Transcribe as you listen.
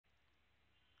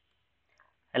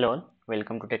Hello all,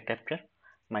 welcome to Tech Capture.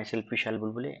 Myself Vishal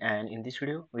Bulbule, and in this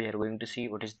video we are going to see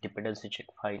what is dependency check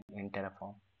file in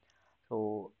Terraform.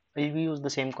 So we use the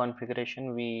same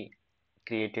configuration we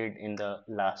created in the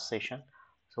last session.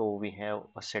 So we have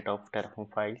a set of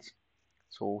Terraform files.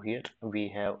 So here we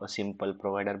have a simple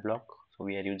provider block. So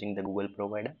we are using the Google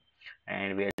provider,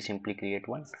 and we are simply create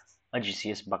one a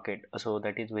GCS bucket. So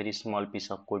that is very small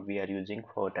piece of code we are using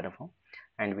for Terraform,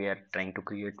 and we are trying to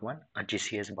create one a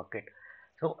GCS bucket.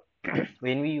 So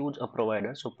when we use a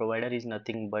provider, so provider is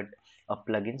nothing but a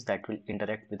plugins that will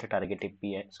interact with the target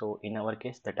API. So in our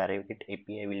case, the target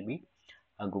API will be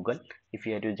a Google. If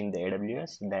you are using the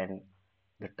AWS, then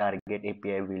the target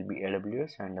API will be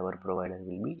AWS and our provider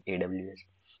will be AWS.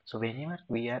 So whenever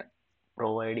we are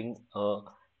providing a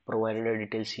provider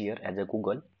details here as a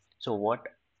Google, so what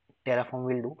Terraform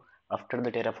will do after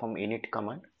the Terraform init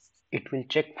command, it will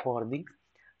check for the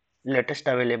latest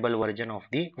available version of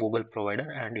the Google provider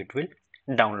and it will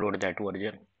download that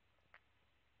version.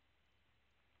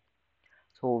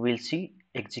 So we'll see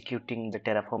executing the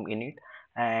Terraform init,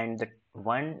 and the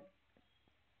one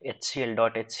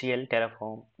hcl.hcl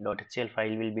terraform.hcl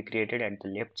file will be created at the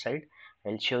left side.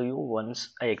 I'll show you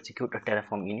once I execute a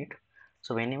Terraform init.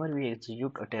 So whenever we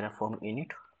execute a Terraform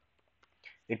init,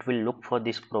 it will look for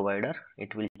this provider.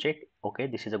 It will check, okay,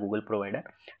 this is a Google provider,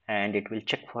 and it will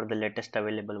check for the latest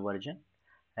available version.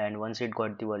 And once it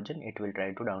got the version, it will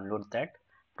try to download that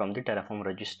from the Terraform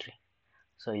registry.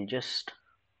 So I'll just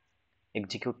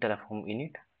execute Terraform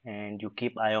init, and you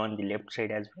keep eye on the left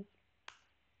side as well.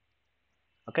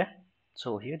 Okay,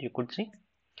 so here you could see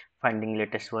finding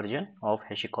latest version of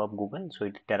HashiCorp Google. So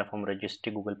it's Terraform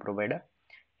registry Google provider,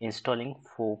 installing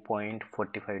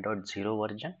 4.45.0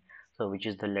 version, so which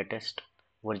is the latest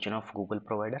version of Google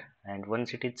provider. And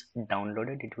once it is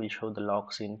downloaded, it will show the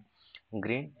logs in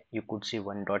green. You could see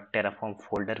one .terraform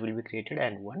folder will be created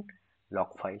and one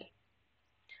log file.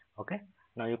 Okay,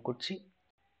 now you could see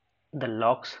the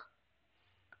logs.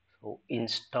 So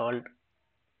installed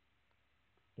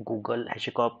Google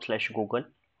HashiCorp/Google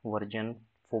version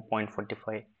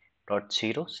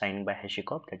 4.45.0 signed by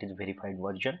HashiCorp, that is verified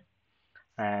version.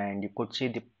 And you could see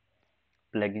the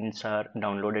plugins are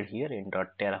downloaded here in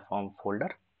 .terraform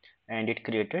folder, and it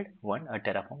created one a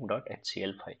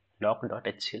terraform.hcl file,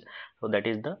 log.hcl. So that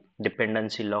is the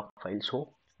dependency log file.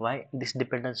 So why this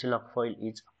dependency log file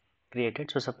is created?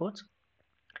 So suppose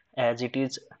as it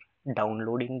is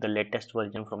downloading the latest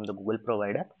version from the Google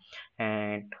provider,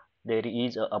 and there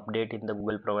is a update in the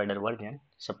Google provider version,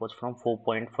 suppose from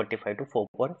 4.45 to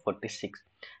 4.46,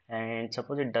 and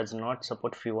suppose it does not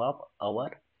support few of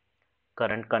our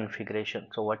current configuration.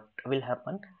 So what will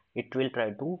happen, it will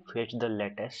try to fetch the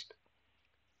latest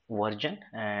version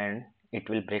and it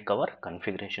will break our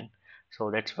configuration. So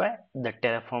that's why the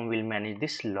Terraform will manage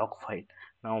this log file.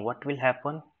 Now what will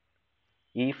happen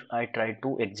if I try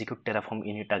to execute Terraform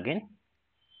init again?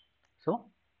 So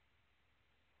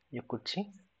you could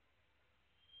see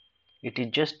it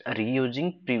is just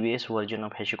reusing previous version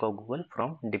of HashiCorp Google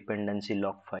from dependency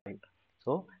log file.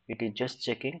 So it is just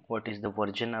checking what is the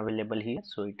version available here.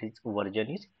 So it is version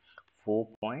is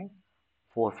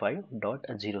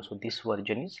 4.45.0. so this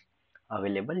version is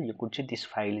available. You could see this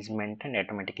file is maintained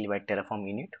automatically by Terraform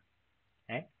init,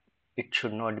 and it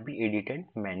should not be edited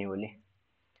manually.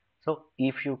 So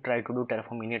if you try to do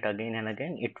Terraform init again and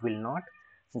again, it will not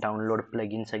download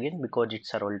plugins again because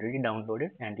it's are already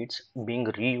downloaded and it's being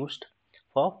reused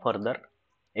for further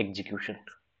execution.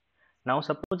 Now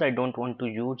suppose I don't want to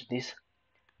use this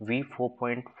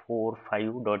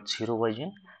v4.45.0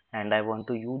 version and I want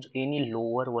to use any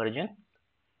lower version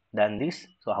than this.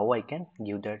 So how I can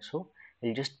give that? So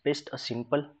I'll just paste a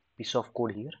simple piece of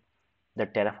code here, the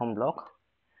Terraform block.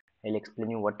 I'll explain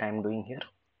you what I'm doing here.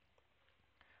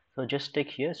 So just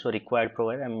take here, so required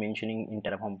provider I'm mentioning in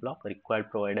Terraform block. Required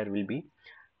provider will be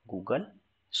Google,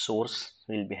 source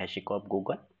will be HashiCorp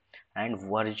Google, and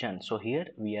version. So here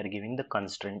we are giving the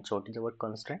constraint. So what is the word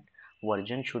constraint?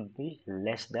 Version should be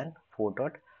less than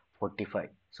 4.45.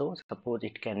 So suppose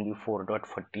it can be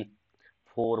 4.44,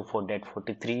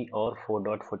 4.43 or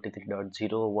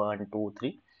 4.43.0, 1, 2,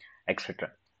 3,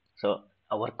 etc. So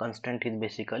our constraint is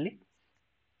basically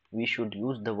we should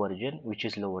use the version which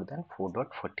is lower than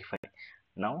 4.45.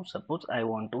 Now suppose I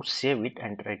want to save it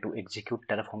and try to execute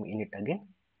Terraform init again.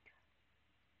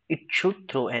 It should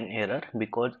throw an error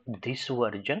because this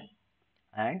version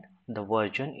and the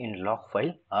version in log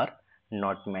file are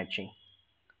not matching.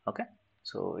 Okay,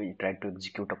 so we try to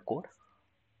execute a code.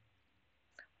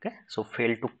 Okay, so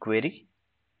fail to query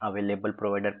available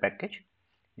provider package.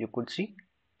 You could see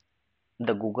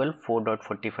the Google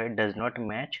 4.45 does not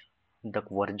match the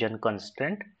version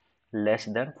constraint less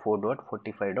than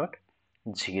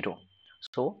 4.45.0.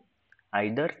 So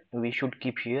either we should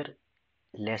keep here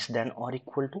less than or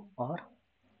equal to, or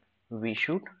we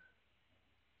should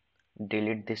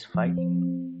delete this file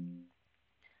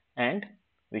and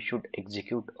we should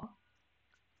execute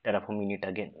Terraform init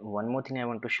again. One more thing I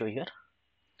want to show here.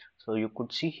 So you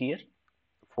could see here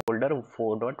folder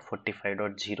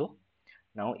 4.45.0.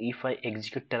 Now if I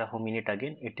execute Terraform init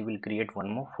again, it will create one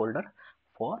more folder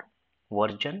for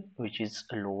version which is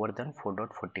lower than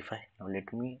 4.45. Now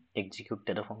let me execute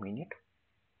Terraform init.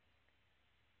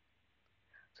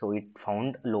 So it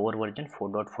found lower version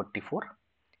 4.44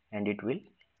 and it will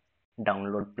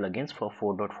download plugins for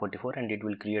 4.44 and it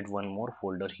will create one more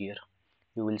folder here.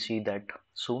 You will see that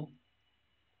soon.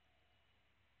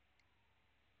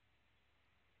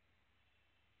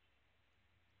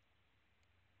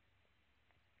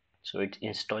 So it's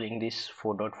installing this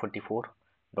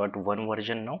 4.44.1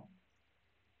 version now.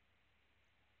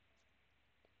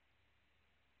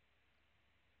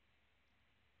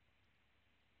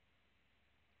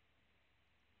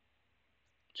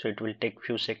 So it will take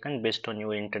few seconds based on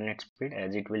your internet speed,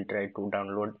 as it will try to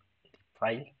download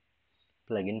file,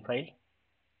 plugin file,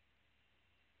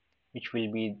 which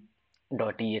will be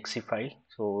 .exe file.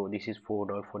 So this is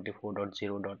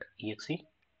 4.44.0.exe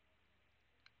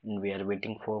and we are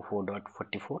waiting for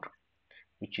 4.44,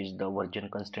 which is the version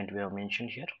constant we have mentioned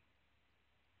here.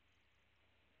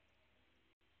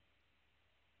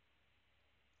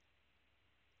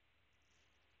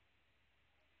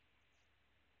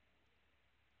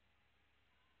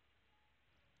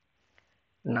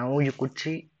 Now you could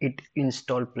see it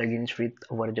install plugins with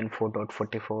version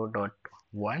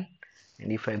 4.44.1,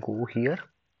 and if I go here,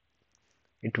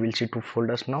 it will see two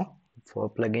folders now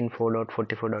for plugin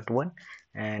 4.44.1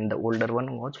 and the older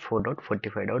one was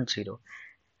 4.45.0.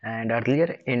 And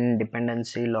earlier in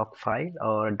dependency log file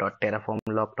or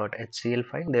 .terraform.lock.hcl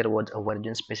file, there was a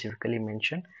version specifically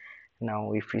mentioned.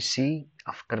 Now if we see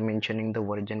after mentioning the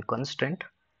version constant,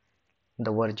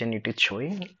 the version it is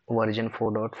showing version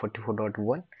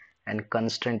 4.44.1 and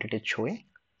constant it is showing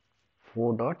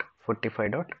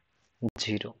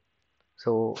 4.45.0.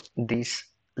 So this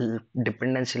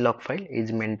dependency log file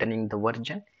is maintaining the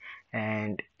version,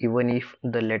 and even if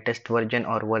the latest version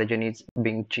or version is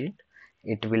being changed,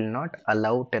 it will not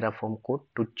allow Terraform code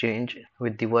to change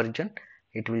with the version.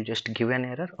 It will just give an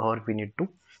error or we need to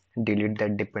delete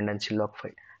that dependency log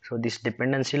file. So this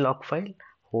dependency log file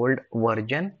hold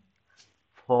version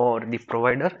for the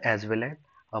provider as well as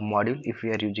a module if we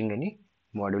are using any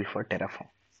module for Terraform.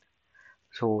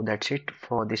 So that's it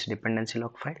for this dependency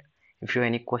log file. If you have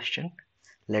any question,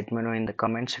 let me know in the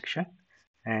comment section,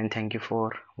 and thank you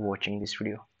for watching this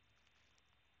video.